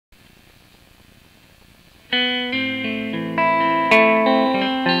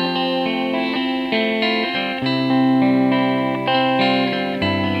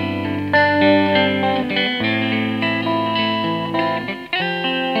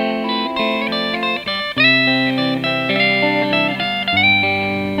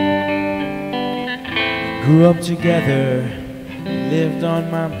grew up together, lived on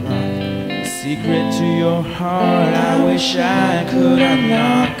my block. The secret to your heart, I wish I could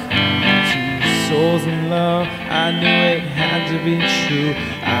unlock. Two souls in love, I knew it had to be true.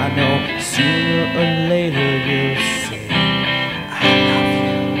 I know sooner or later you'll say I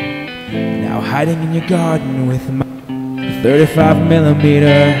love you. Now hiding in your garden with my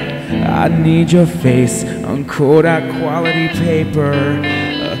 35mm, I need your face on Kodak quality paper.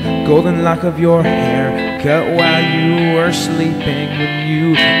 A golden lock of your hair cut while you were sleeping. When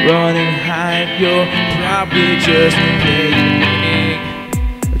you run and hide, you're probably just playing.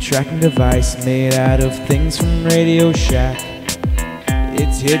 A tracking device made out of things from Radio Shack.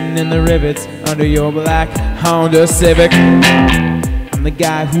 It's hidden in the rivets under your black Honda Civic. I'm the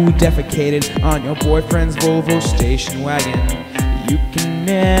guy who defecated on your boyfriend's Volvo station wagon. You can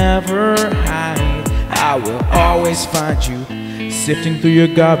never hide, I will always find you. Sifting through your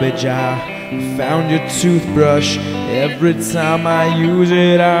garbage, I found your toothbrush. Every time I use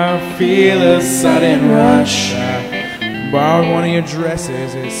it, I feel a sudden rush. I borrowed one of your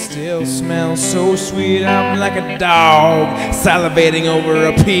dresses, it still smells so sweet. I'm like a dog salivating over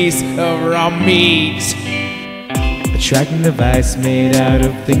a piece of raw meat. A tracking device made out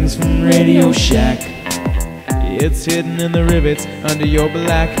of things from Radio Shack. It's hidden in the rivets under your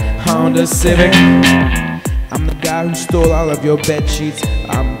black Honda Civic. I'm the guy who stole all of your bed sheets.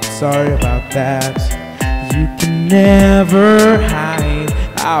 I'm sorry about that. You can never hide,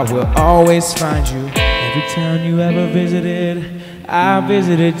 I will always find you. Every town you ever visited, I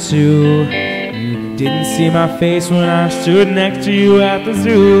visited too. You didn't see my face when I stood next to you at the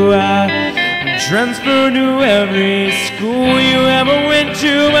zoo. I transferred to every school you ever went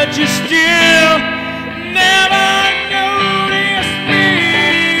to, but you still never noticed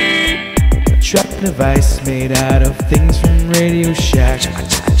me. A tracking device made out of things from Radio Shack.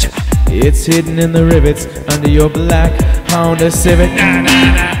 It's hidden in the rivets under your black Honda Civic.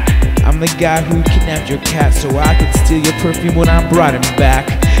 I'm the guy who kidnapped your cat so I could steal your perfume when I brought him back.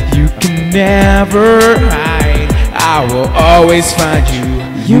 You can never hide, I will always find you.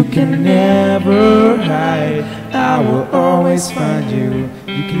 You can never hide, I will always find you.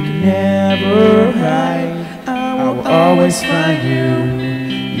 You can never hide, I will always find you.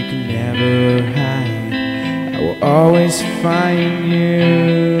 You can never hide, I will always find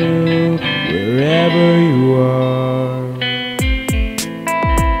you wherever you are.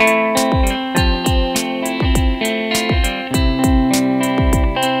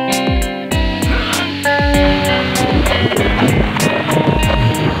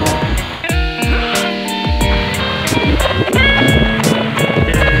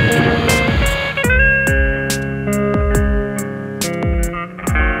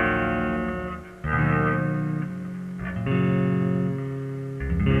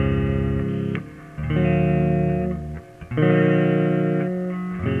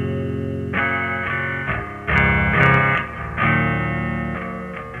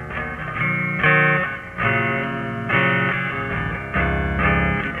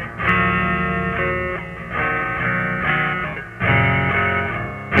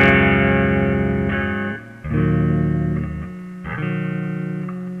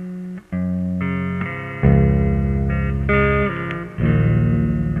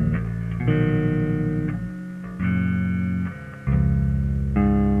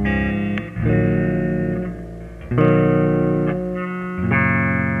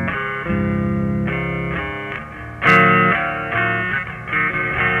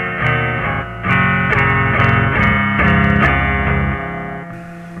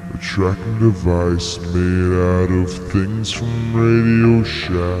 Tracking device made out of things from Radio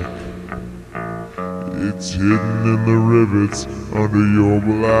Shack. It's hidden in the rivets under your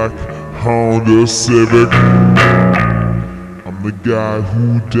black Honda Civic. I'm the guy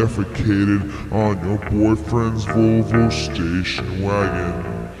who defecated on your boyfriend's Volvo station wagon.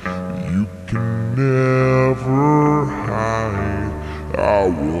 You can never hide, I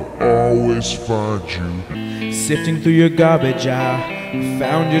will always find you. Sifting through your garbage, I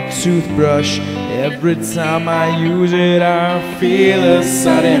found your toothbrush. Every time I use it, I feel a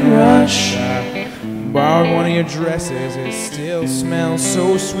sudden rush. I borrowed one of your dresses, it still smells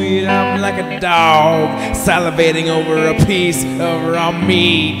so sweet. I'm like a dog salivating over a piece of raw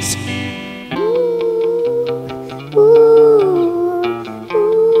meat.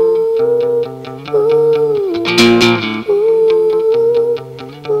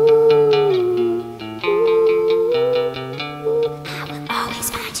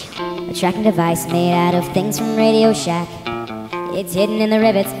 A tracking device made out of things from Radio Shack. It's hidden in the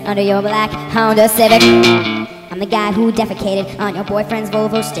rivets under your black Honda Civic. I'm the guy who defecated on your boyfriend's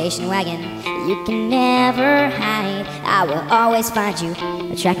Volvo station wagon. You can never hide, I will always find you.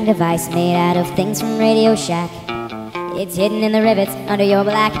 A tracking device made out of things from Radio Shack. It's hidden in the rivets under your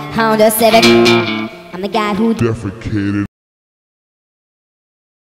black Honda Civic. I'm the guy who defecated